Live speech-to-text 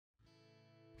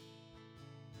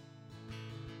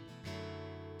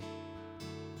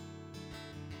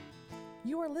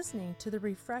You are listening to the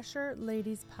Refresher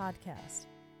Ladies Podcast.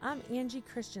 I'm Angie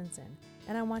Christensen,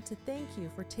 and I want to thank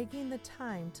you for taking the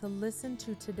time to listen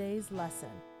to today's lesson.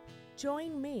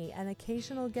 Join me and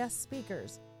occasional guest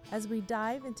speakers as we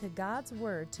dive into God's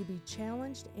Word to be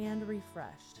challenged and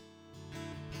refreshed.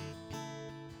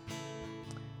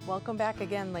 Welcome back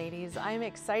again, ladies. I'm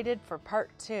excited for part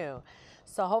 2.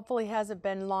 So hopefully it hasn't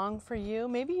been long for you.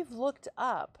 Maybe you've looked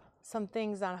up some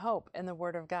things on hope in the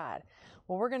Word of God.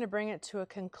 Well, we're going to bring it to a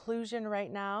conclusion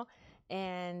right now.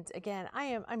 And again,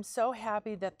 I'm so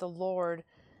happy that the Lord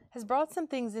has brought some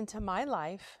things into my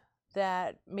life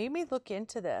that made me look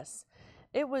into this.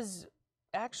 It was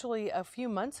actually a few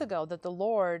months ago that the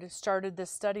Lord started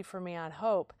this study for me on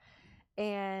hope.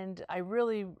 And I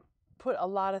really put a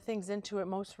lot of things into it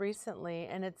most recently.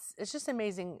 And it's just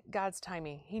amazing, God's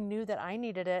timing. He knew that I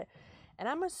needed it. And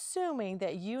I'm assuming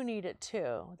that you need it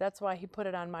too. That's why he put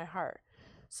it on my heart.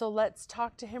 So let's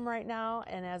talk to him right now.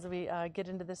 And as we get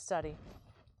into this study,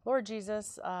 Lord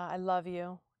Jesus, I love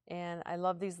you and I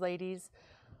love these ladies.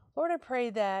 Lord, I pray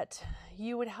that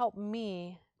you would help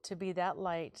me to be that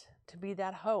light, to be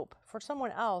that hope for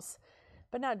someone else,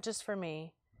 but not just for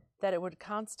me, that it would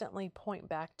constantly point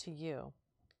back to you.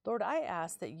 Lord, I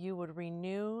ask that you would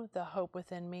renew the hope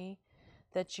within me,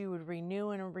 that you would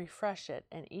renew and refresh it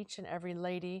in each and every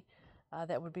lady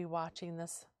that would be watching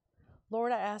this.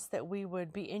 Lord, I ask that we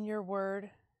would be in your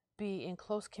word, be in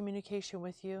close communication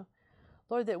with you.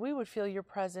 Lord, that we would feel your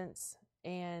presence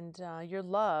and your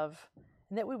love,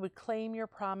 and that we would claim your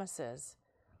promises.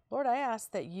 Lord, I ask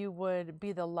that you would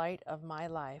be the light of my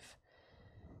life,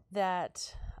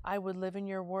 that I would live in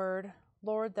your word.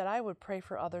 Lord, that I would pray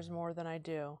for others more than I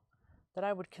do, that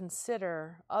I would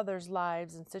consider others'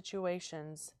 lives and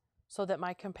situations so that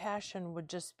my compassion would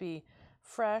just be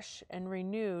fresh and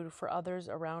renewed for others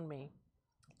around me.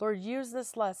 Lord, use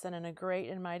this lesson in a great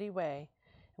and mighty way,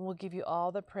 and we'll give you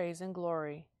all the praise and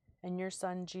glory. In your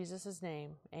Son, Jesus'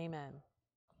 name, amen.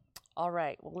 All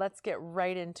right, well, let's get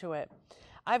right into it.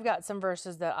 I've got some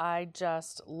verses that I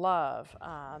just love.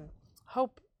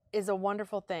 Hope is a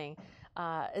wonderful thing.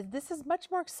 This is much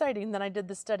more exciting than I did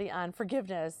the study on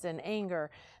forgiveness and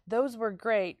anger. Those were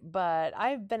great, but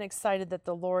I've been excited that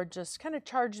the Lord just kind of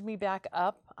charged me back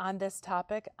up on this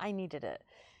topic. I needed it.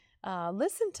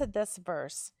 Listen to this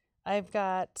verse. I've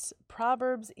got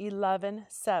Proverbs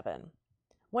 11:7.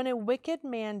 When a wicked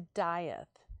man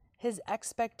dieth, his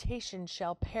expectation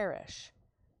shall perish,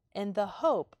 and the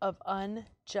hope of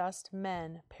unjust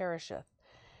men perisheth.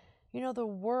 You know, the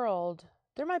world,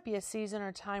 there might be a season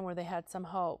or time where they had some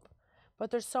hope,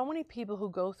 but there's so many people who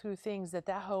go through things that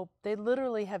hope, they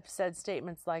literally have said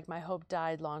statements like, my hope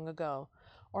died long ago,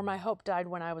 or my hope died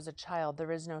when I was a child.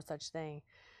 There is no such thing.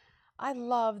 I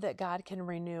love that God can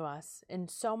renew us in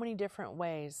so many different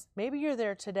ways. Maybe you're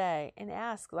there today and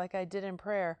ask, like I did in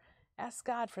prayer, ask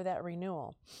God for that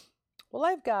renewal. Well,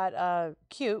 I've got a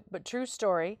cute but true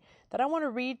story that I want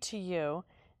to read to you.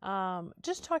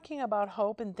 Just talking about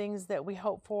hope and things that we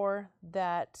hope for,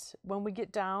 that when we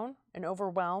get down and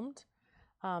overwhelmed,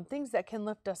 things that can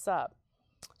lift us up.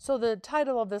 So the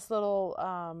title of this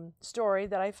little story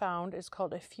that I found is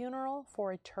called A Funeral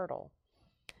for a Turtle.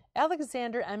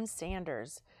 Alexander M.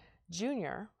 Sanders,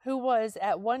 Jr., who was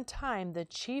at one time the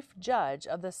chief judge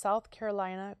of the South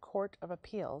Carolina Court of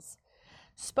Appeals,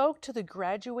 spoke to the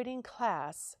graduating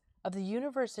class of the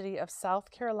University of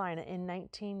South Carolina in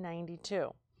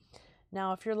 1992.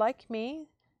 Now, if you're like me,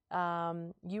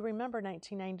 you remember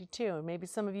 1992. Maybe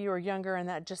some of you are younger and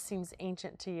that just seems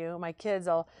ancient to you. My kids,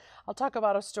 I'll talk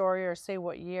about a story or say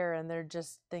what year and they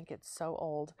just think it's so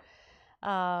old.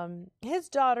 His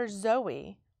daughter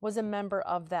Zoe was a member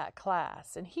of that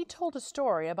class, and he told a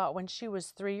story about when she was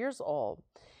 3 years old.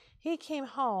 He came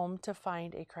home to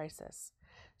find a crisis.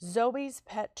 Zoe's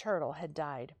pet turtle had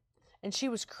died, and she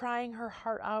was crying her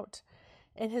heart out,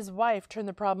 and his wife turned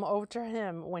the problem over to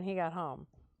him when he got home.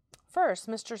 First,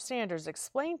 Mr. Sanders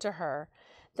explained to her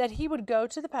that he would go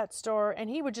to the pet store and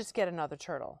he would just get another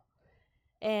turtle.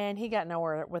 And he got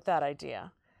nowhere with that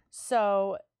idea.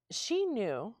 So she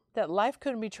knew that life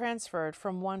couldn't be transferred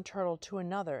from one turtle to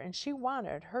another, and she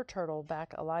wanted her turtle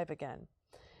back alive again.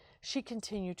 She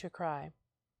continued to cry.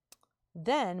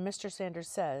 Then Mr. Sanders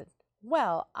said,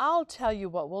 well, I'll tell you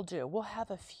what we'll do. We'll have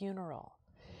a funeral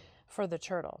for the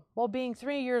turtle. Well, being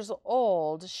 3 years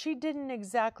old, she didn't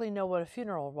exactly know what a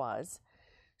funeral was.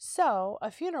 So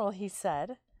a funeral, he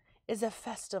said, is a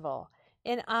festival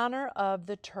in honor of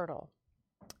the turtle.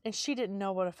 And she didn't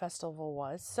know what a festival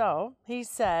was. So he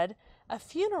said, a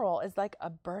funeral is like a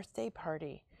birthday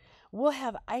party. We'll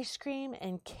have ice cream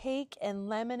and cake and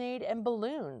lemonade and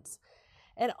balloons.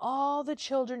 and all the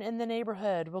children in the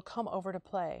neighborhood will come over to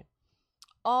play.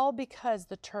 All because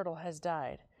the turtle has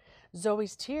died.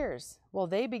 Zoe's tears, well,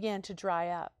 they began to dry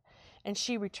up, and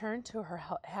she returned to her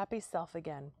happy self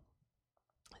again.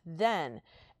 Then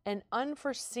an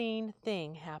unforeseen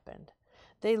thing happened.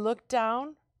 They looked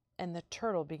down, and the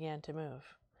turtle began to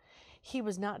move. He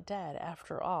was not dead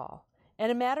after all. In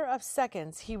a matter of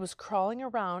seconds, he was crawling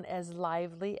around as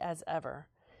lively as ever.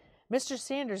 Mr.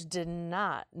 Sanders did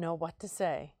not know what to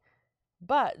say.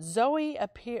 But Zoe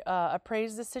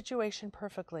appraised the situation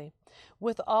perfectly.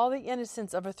 With all the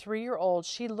innocence of a 3-year-old,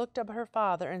 she looked up at her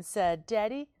father and said,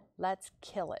 "Daddy, let's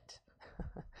kill it."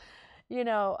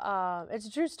 It's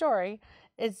a true story.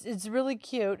 It's really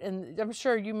cute, and I'm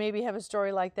sure you maybe have a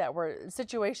story like that where a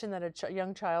situation that a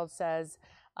young child says,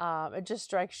 it just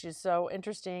strikes you so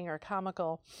interesting or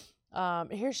comical.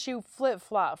 Here she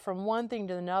flip-flop from one thing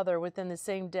to another within the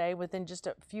same day, within just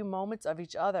a few moments of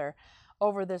each other,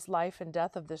 over this life and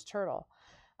death of this turtle.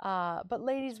 But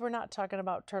ladies, we're not talking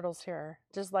about turtles here,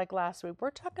 just like last week. We're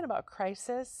talking about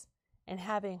crisis and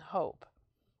having hope.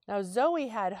 Now, Zoe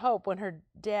had hope when her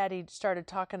daddy started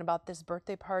talking about this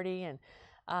birthday party, and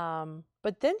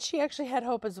but then she actually had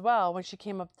hope as well when she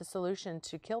came up with the solution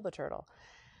to kill the turtle.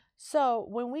 So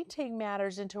when we take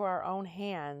matters into our own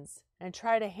hands and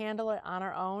try to handle it on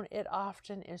our own, it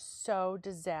often is so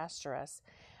disastrous.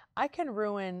 I can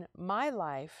ruin my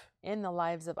life and the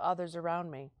lives of others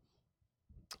around me.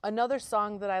 Another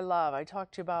song that I love, I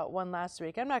talked to you about one last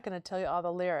week. I'm not going to tell you all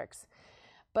the lyrics,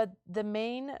 but the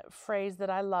main phrase that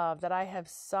I love, that I have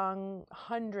sung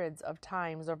hundreds of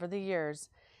times over the years,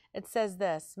 it says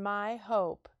this: "My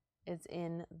hope is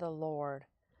in the Lord.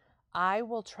 I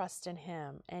will trust in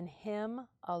him and him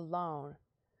alone.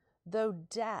 Though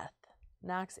death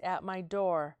knocks at my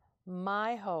door,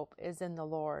 my hope is in the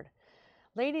Lord."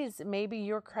 Ladies, maybe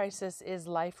your crisis is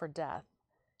life or death,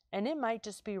 and it might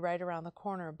just be right around the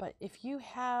corner. But if you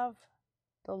have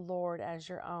the Lord as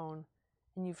your own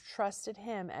and you've trusted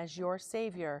him as your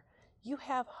Savior, you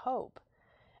have hope.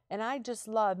 And I just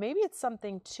love, maybe it's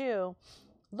something too,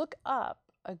 look up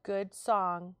a good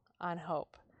song on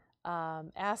hope.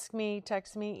 Ask me,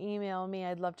 text me, email me.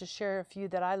 I'd love to share a few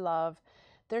that I love.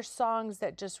 They're songs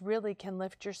that just really can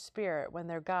lift your spirit when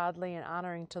they're godly and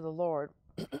honoring to the Lord.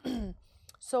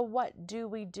 So what do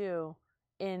we do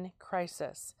in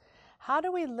crisis? How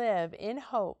do we live in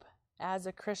hope as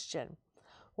a Christian?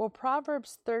 Well,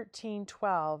 Proverbs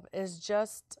 13:12 is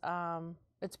just,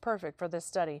 it's perfect for this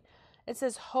study. It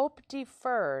says, "Hope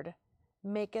deferred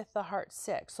maketh the heart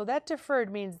sick." So that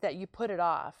deferred means that you put it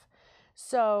off.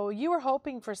 So you were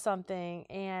hoping for something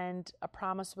and a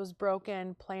promise was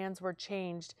broken, plans were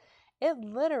changed. It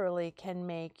literally can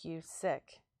make you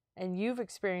sick. And you've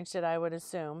experienced it, I would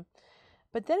assume.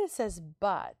 But then it says,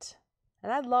 "but."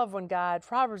 And I love when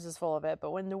Proverbs is full of it,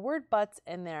 but when the word "but's"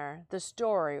 in there, the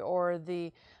story or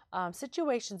the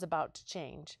situation's about to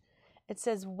change. It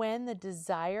says, "when the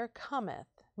desire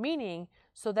cometh," meaning,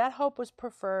 so that hope was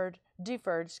deferred,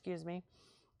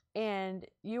 and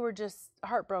you were just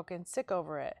heartbroken, sick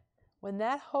over it. When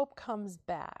that hope comes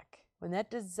back, when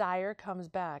that desire comes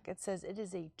back, it says it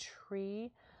is a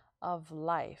tree of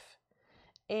life.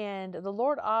 And the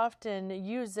Lord often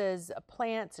uses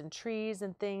plants and trees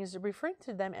and things, referring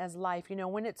to them as life.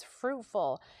 When it's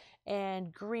fruitful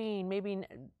and green, maybe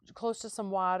close to some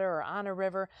water or on a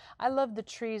river. I love the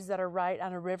trees that are right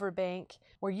on a riverbank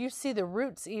where you see the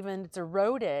roots even, it's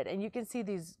eroded, and you can see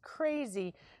these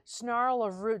crazy snarl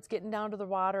of roots getting down to the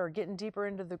water or getting deeper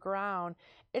into the ground.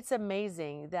 It's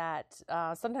amazing that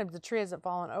sometimes the tree hasn't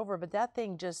fallen over, but that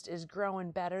thing just is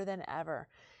growing better than ever.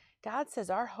 God says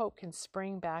our hope can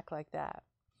spring back like that.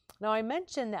 Now, I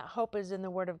mentioned that hope is in the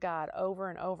Word of God over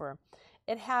and over.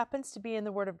 It happens to be in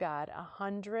the Word of God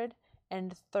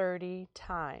 130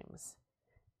 times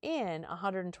in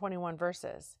 121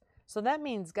 verses. So that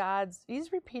means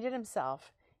He's repeated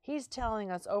himself. He's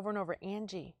telling us over and over,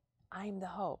 "Angie, I'm the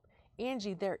hope.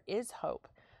 Angie, there is hope."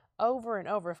 Over and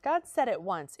over. If God said it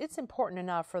once, it's important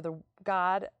enough for the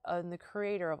God and the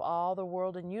creator of all the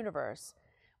world and universe.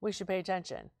 We should pay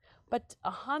attention. But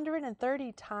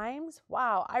 130 times?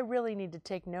 Wow, I really need to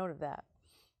take note of that.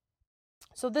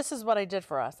 So this is what I did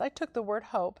for us. I took the word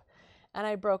hope and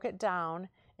I broke it down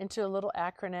into a little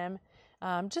acronym,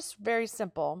 just very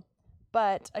simple.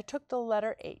 But I took the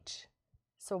letter H.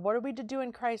 So what are we to do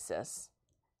in crisis?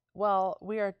 Well,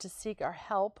 we are to seek our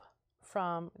help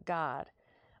from God.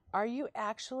 Are you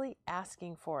actually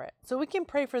asking for it? So we can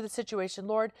pray for the situation.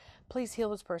 Lord, please heal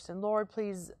this person. Lord,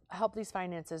 please help these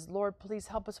finances. Lord, please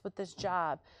help us with this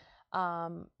job.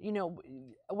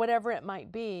 Whatever it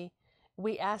might be.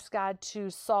 We ask God to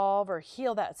solve or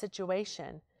heal that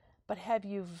situation. But have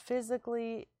you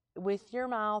physically, with your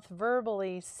mouth,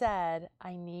 verbally said,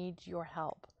 I need your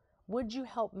help? Would you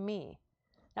help me?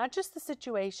 Not just the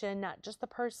situation, not just the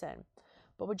person,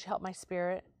 but would you help my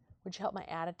spirit? Would you help my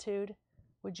attitude?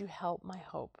 Would you help my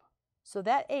hope? So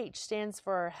that H stands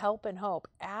for help and hope,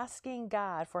 asking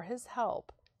God for his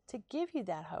help to give you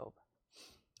that hope.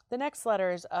 The next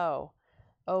letter is O,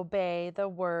 obey the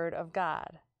word of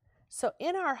God. So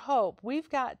in our hope, we've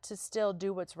got to still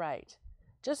do what's right.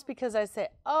 Just because I say,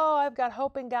 oh, I've got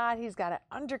hope in God, he's got it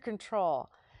under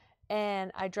control,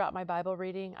 and I drop my Bible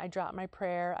reading, I drop my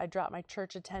prayer, I drop my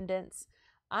church attendance,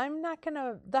 I'm not going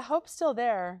to, the hope's still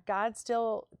there. God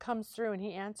still comes through and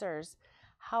he answers.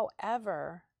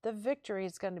 However, the victory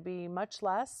is going to be much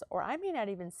less, or I may not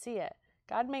even see it.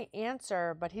 God may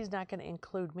answer, but he's not going to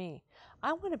include me.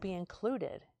 I want to be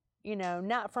included,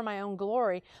 not for my own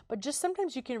glory, but just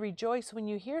sometimes you can rejoice when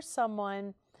you hear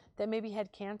someone that maybe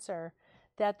had cancer,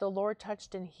 that the Lord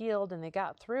touched and healed and they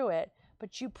got through it,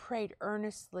 but you prayed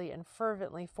earnestly and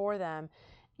fervently for them.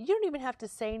 You don't even have to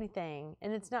say anything,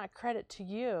 and it's not credit to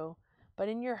you, but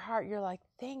in your heart, you're like,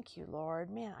 thank you, Lord.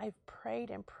 Man, I've prayed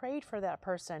and prayed for that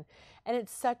person. And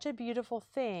it's such a beautiful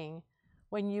thing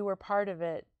when you were part of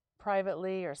it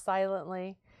privately or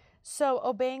silently. So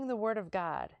obeying the word of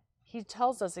God, he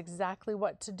tells us exactly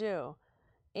what to do,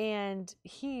 and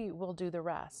he will do the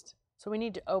rest. So we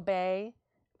need to obey,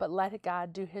 but let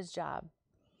God do his job.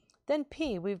 Then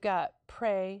P, we've got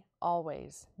pray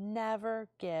always. Never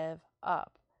give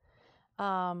up.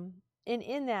 And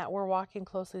in that, we're walking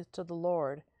closely to the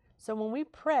Lord. So when we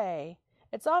pray,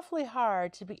 it's awfully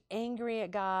hard to be angry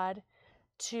at God,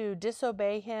 to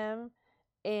disobey him,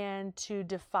 and to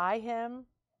defy him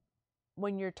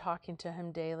when you're talking to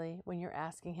him daily, when you're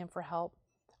asking him for help,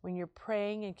 when you're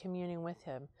praying and communing with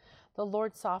him. The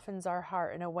Lord softens our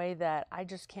heart in a way that I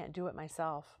just can't do it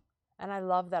myself. And I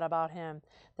love that about him,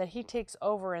 that he takes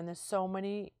over in there's so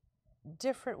many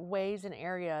different ways and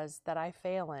areas that I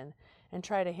fail in and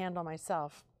try to handle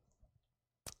myself.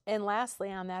 And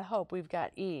lastly, on that hope, we've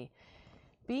got E,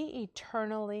 be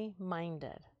eternally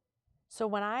minded. So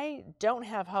when I don't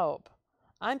have hope,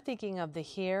 I'm thinking of the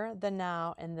here, the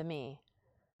now, and the me.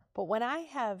 But when I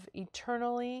have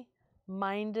eternally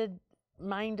mindedly,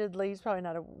 is probably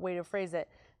not a way to phrase it,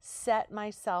 set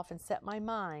myself and set my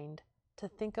mind to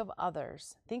think of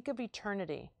others, think of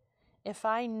eternity. If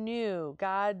I knew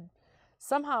God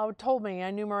somehow told me,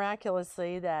 I knew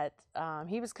miraculously that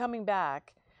he was coming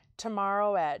back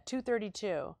tomorrow at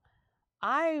 2:32,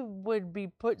 I would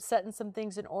be setting some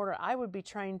things in order. I would be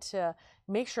trying to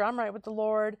make sure I'm right with the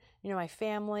Lord, my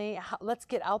family. Let's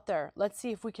get out there. Let's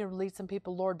see if we can lead some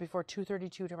people, Lord, before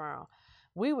 2:32 tomorrow.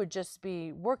 We would just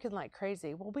be working like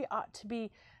crazy. Well, we ought to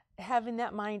be having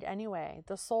that mind anyway,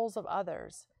 the souls of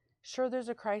others. Sure, there's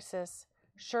a crisis.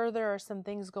 Sure, there are some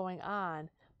things going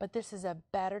on, but this is a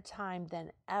better time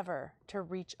than ever to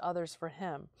reach others for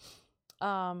him.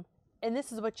 And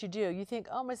this is what you do. You think,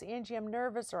 oh, Miss Angie, I'm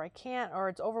nervous, or I can't, or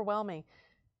it's overwhelming.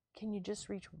 Can you just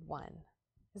reach one?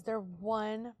 Is there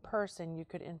one person you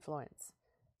could influence?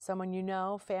 Someone you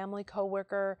know, family,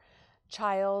 coworker,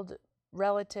 child,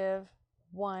 relative,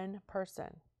 one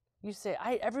person. You say,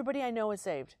 everybody I know is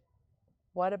saved.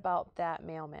 What about that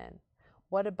mailman?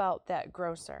 What about that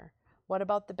grocer? What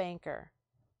about the banker?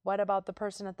 What about the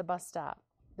person at the bus stop?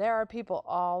 There are people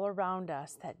all around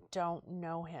us that don't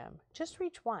know him. Just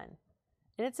reach one.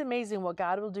 And it's amazing what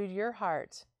God will do to your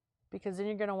heart, because then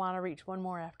you're going to want to reach one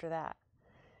more after that.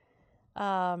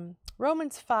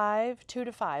 Romans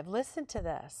 5:2-5. Listen to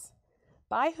this.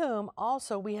 By whom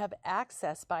also we have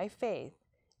access by faith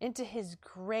into his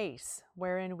grace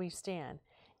wherein we stand,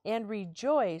 and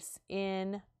rejoice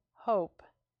in hope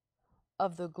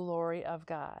of the glory of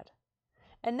God.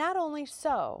 And not only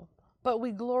so, but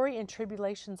we glory in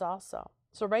tribulations also.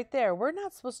 So right there, we're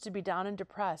not supposed to be down and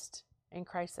depressed in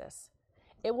crisis.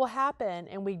 It will happen,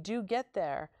 and we do get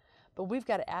there, but we've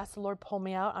got to ask the Lord, pull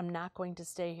me out. I'm not going to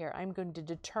stay here. I'm going to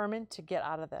determine to get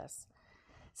out of this.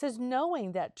 It says,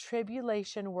 knowing that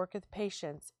tribulation worketh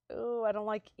patience. Ooh, I don't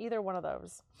like either one of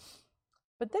those.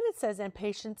 But then it says, and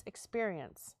patience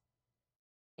experience.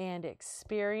 And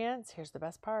experience, here's the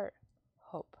best part,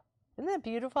 hope. Isn't that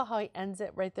beautiful how he ends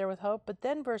it right there with hope? But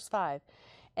then verse 5,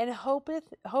 and hope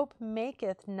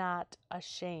maketh not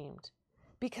ashamed,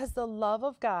 because the love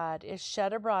of God is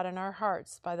shed abroad in our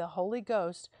hearts by the Holy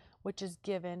Ghost, which is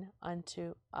given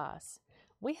unto us.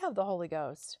 We have the Holy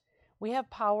Ghost. We have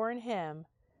power in him.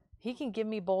 He can give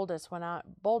me boldness when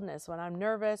I'm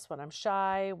nervous, when I'm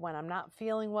shy, when I'm not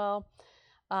feeling well.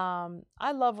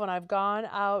 I love when I've gone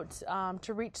out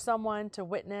to reach someone, to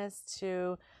witness,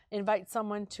 to invite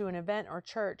someone to an event or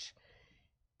church.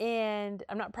 And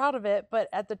I'm not proud of it, but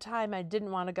at the time I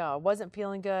didn't want to go. I wasn't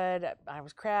feeling good. I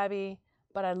was crabby.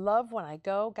 But I love when I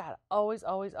go. God always,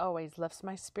 always, always lifts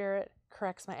my spirit,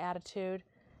 corrects my attitude.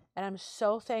 And I'm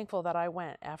so thankful that I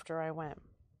went after I went.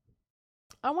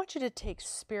 I want you to take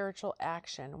spiritual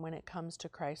action when it comes to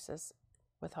crisis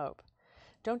with hope.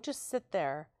 Don't just sit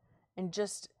there and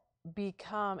just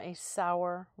become a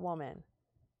sour woman.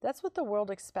 That's what the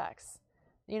world expects.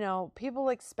 You know, people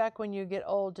expect when you get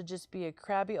old to just be a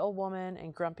crabby old woman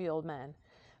and grumpy old men.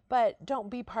 But don't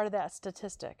be part of that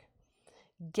statistic.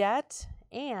 Get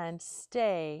and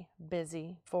stay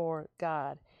busy for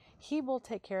God. He will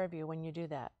take care of you when you do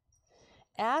that.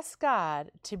 Ask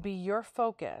God to be your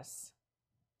focus,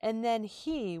 and then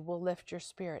He will lift your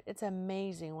spirit. It's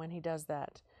amazing when He does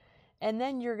that. And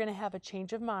then you're going to have a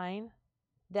change of mind,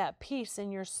 that peace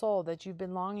in your soul that you've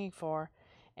been longing for,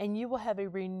 and you will have a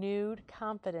renewed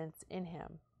confidence in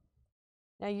Him.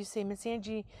 Now you say, Miss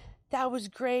Angie, that was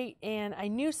great, and I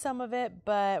knew some of it,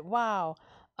 but wow,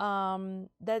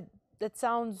 that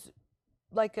sounds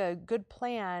like a good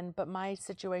plan, but my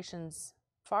situation's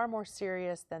far more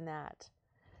serious than that.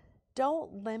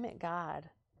 Don't limit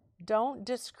God. Don't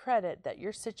discredit that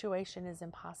your situation is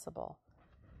impossible.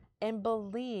 And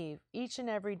believe each and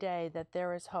every day that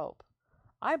there is hope.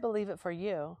 I believe it for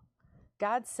you.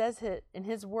 God says it in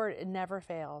His Word, it never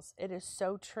fails. It is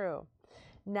so true.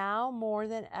 Now more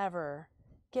than ever,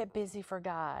 get busy for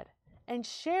God and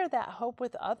share that hope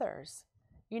with others.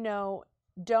 You know,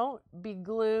 don't be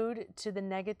glued to the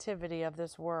negativity of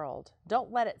this world.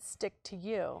 Don't let it stick to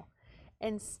you.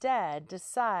 Instead,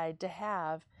 decide to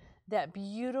have that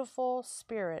beautiful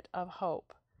spirit of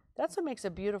hope. That's what makes a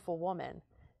beautiful woman.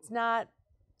 It's not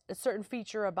a certain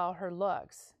feature about her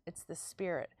looks. It's the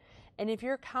spirit. And if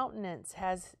your countenance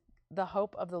has the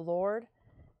hope of the Lord,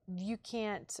 you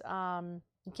can't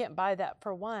buy that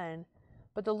for one,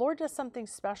 but the Lord does something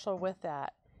special with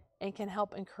that and can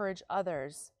help encourage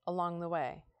others along the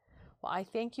way. Well, I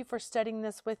thank you for studying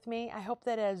this with me. I hope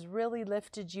that it has really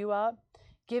lifted you up,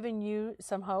 given you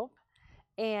some hope.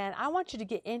 And I want you to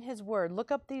get in His Word.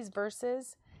 Look up these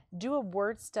verses, do a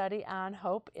word study on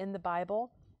hope in the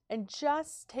Bible, and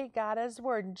just take God as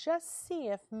Word and just see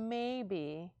if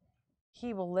maybe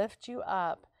He will lift you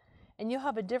up and you'll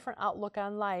have a different outlook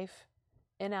on life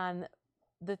and on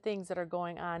the things that are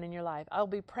going on in your life. I'll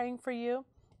be praying for you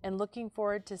and looking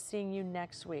forward to seeing you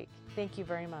next week. Thank you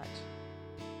very much.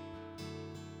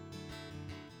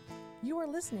 You are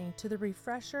listening to the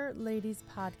Refresher Ladies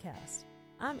Podcast.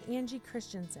 I'm Angie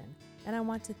Christensen, and I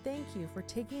want to thank you for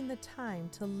taking the time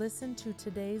to listen to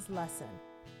today's lesson.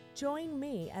 Join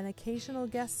me and occasional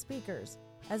guest speakers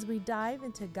as we dive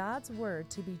into God's Word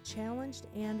to be challenged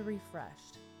and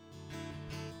refreshed.